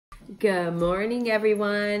Good morning,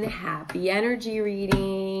 everyone. Happy energy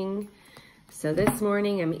reading. So this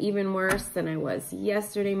morning I'm even worse than I was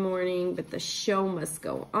yesterday morning, but the show must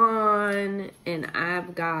go on and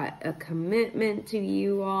I've got a commitment to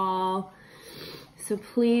you all. So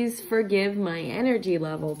please forgive my energy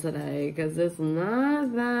level today because it's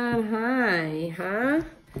not that high, huh?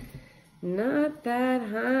 Not that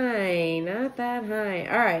high, not that high.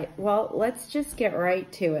 All right, well, let's just get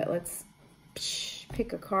right to it. Let's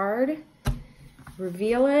pick a card,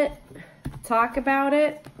 reveal it, talk about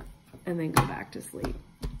it, and then go back to sleep.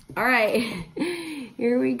 All right,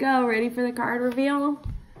 here we go. Ready for the card reveal?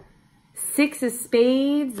 Six of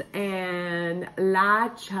Spades and La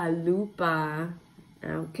Chalupa.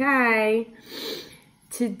 Okay,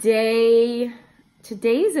 today's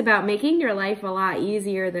about making your life a lot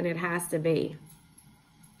easier than it has to be.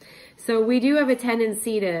 So we do have a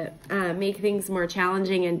tendency to make things more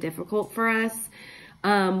challenging and difficult for us.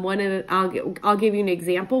 I'll give you an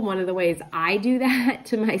example. One of the ways I do that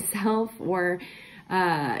to myself, or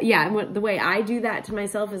the way I do that to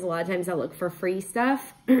myself is a lot of times I'll look for free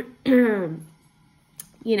stuff, you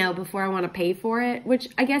know, before I want to pay for it, which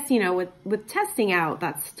I guess, you know, with testing out,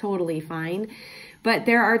 that's totally fine. But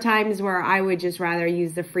there are times where I would just rather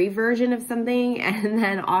use the free version of something, and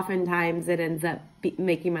then oftentimes it ends up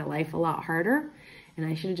making my life a lot harder, and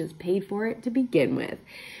I should have just paid for it to begin with.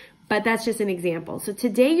 But that's just an example. So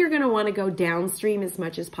today you're going to want to go downstream as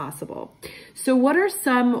much as possible. So what are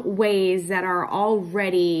some ways that are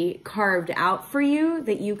already carved out for you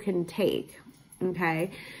that you can take?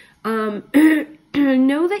 Okay. Know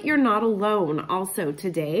that you're not alone. Also,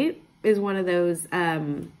 today is one of those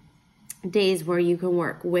days where you can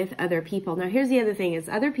work with other people. Now, here's the other thing is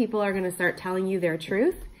other people are going to start telling you their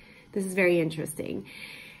truth. This is very interesting.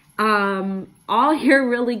 All you're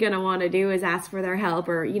really going to want to do is ask for their help,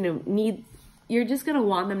 or, you know, you're just going to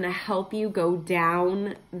want them to help you go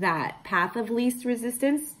down that path of least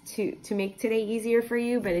resistance to make today easier for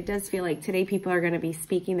you. But it does feel like today people are going to be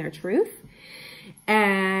speaking their truth,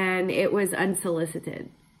 and it was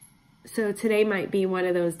unsolicited. So today might be one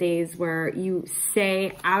of those days where you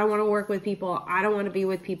say, I don't want to work with people. I don't want to be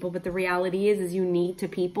with people. But the reality is you need to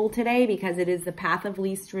people today because it is the path of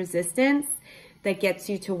least resistance that gets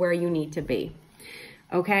you to where you need to be.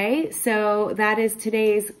 Okay, so that is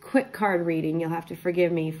today's quick card reading. You'll have to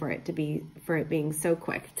forgive me for it being so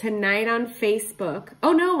quick. Tonight on Facebook.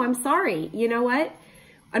 Oh no, I'm sorry. You know what?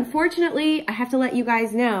 Unfortunately, I have to let you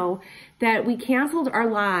guys know that we canceled our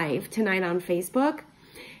live tonight on Facebook.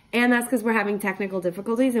 And that's because we're having technical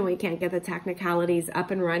difficulties and we can't get the technicalities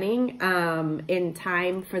up and running in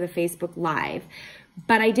time for the Facebook Live.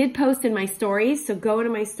 But I did post in my stories, so go to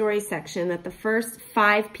my stories section, that the first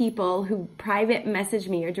 5 people who private message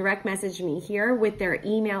me or direct message me here with their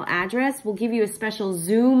email address will give you a special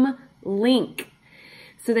Zoom link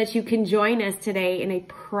so that you can join us today in a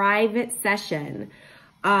private session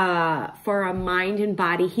for a mind and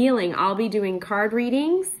body healing. I'll be doing card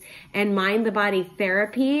readings and mind the body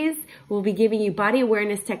therapies. We'll be giving you body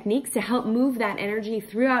awareness techniques to help move that energy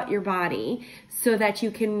throughout your body so that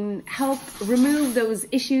you can help remove those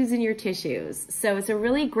issues in your tissues. So it's a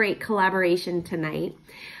really great collaboration tonight.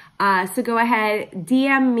 So go ahead,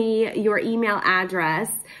 DM me your email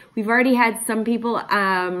address. We've already had some people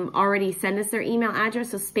already send us their email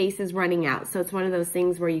address, so space is running out. So it's one of those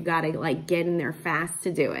things where you gotta like get in there fast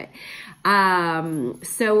to do it.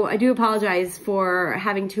 So I do apologize for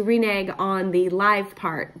having to renege on the live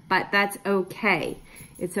part, but that's okay.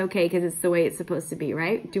 It's okay because it's the way it's supposed to be,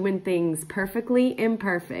 right? Doing things perfectly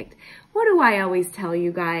imperfect. What do I always tell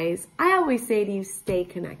you guys? I always say to you, stay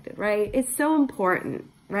connected, right? It's so important,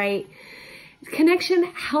 right? Connection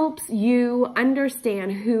helps you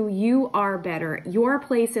understand who you are better, your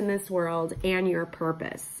place in this world, and your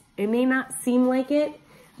purpose. It may not seem like it,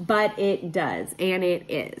 but it does, and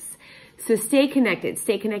it is. So stay connected.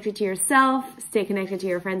 Stay connected to yourself, stay connected to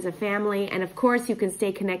your friends and family, and of course you can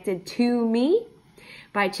stay connected to me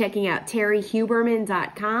by checking out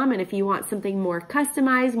terryhuberman.com. And if you want something more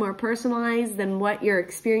customized, more personalized than what you're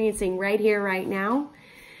experiencing right here, right now,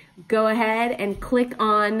 go ahead and click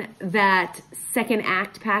on that second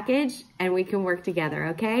act package and we can work together,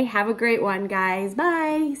 okay? Have a great one, guys.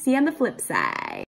 Bye. See you on the flip side.